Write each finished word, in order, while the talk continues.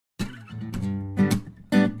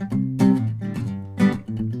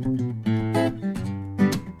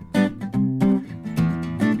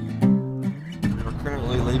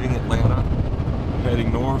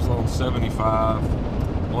75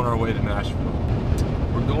 on our way to Nashville.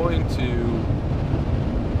 We're going to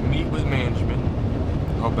meet with management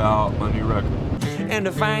about my new record. And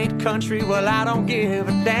if I ain't country, well, I don't give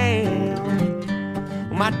a damn.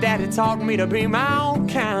 My daddy taught me to be my own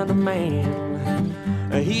kind of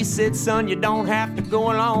man. He said, son, you don't have to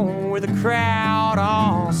go along with the crowd.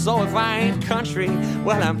 Oh, so if I ain't country,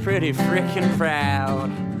 well, I'm pretty freaking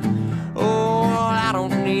proud. Oh, I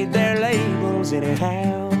don't need their labels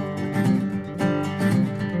anyhow.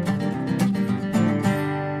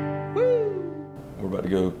 We're about to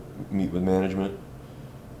go meet with management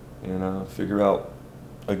and figure out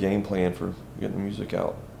a game plan for getting the music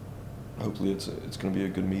out. Hopefully it's going to be a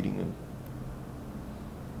good meeting, and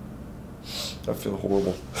I feel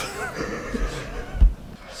horrible.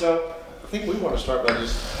 So I think we want to start by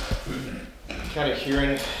just kind of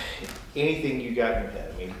hearing anything you got in your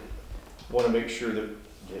head. I mean, want to make sure that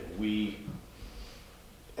we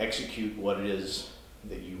execute what it is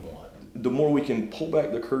that you want. The more we can pull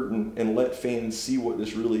back the curtain and let fans see what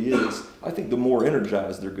this really is, I think the more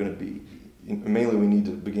energized they're going to be. Mainly we need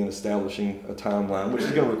to begin establishing a timeline, which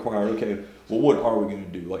is going to require, okay, well, what are we going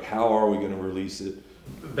to do? Like, how are we going to release it?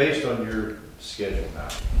 Based on your schedule now,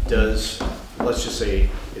 let's just say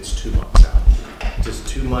it's 2 months out. Does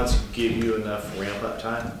 2 months give you enough ramp up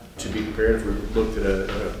time to be prepared if we looked at a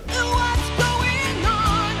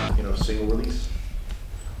single release?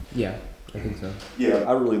 Yeah, I think so. Yeah,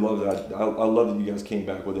 I really love that. I love that you guys came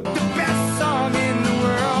back with it. The best song in the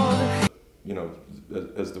world. You know,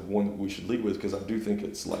 as the one that we should lead with, because I do think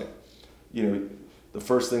it's like, you know, the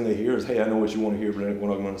first thing they hear is, hey, I know what you want to hear, but ain't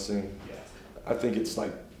what I'm going to sing. Yeah. I think it's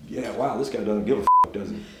like, yeah, wow, this guy doesn't give a f, does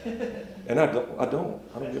he? And I don't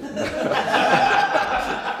give a f.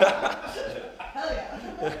 Hell yeah.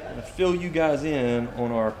 To fill you guys in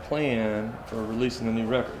on our plan for releasing the new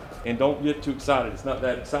record. And don't get too excited, it's not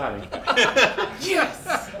that exciting. Yes!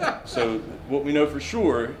 So what we know for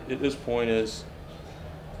sure at this point is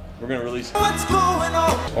we're gonna release What's going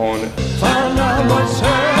on? Find out what's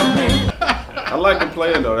happening. I like the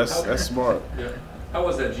plan though, that's smart. Yeah. How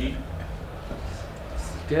was that, G?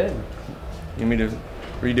 Good. You want me to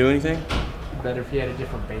redo anything? Better if you had a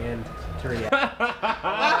different band to react.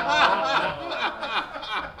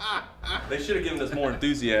 They should have given us more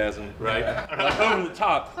enthusiasm, right? Like over the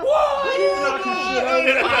top. Whoa!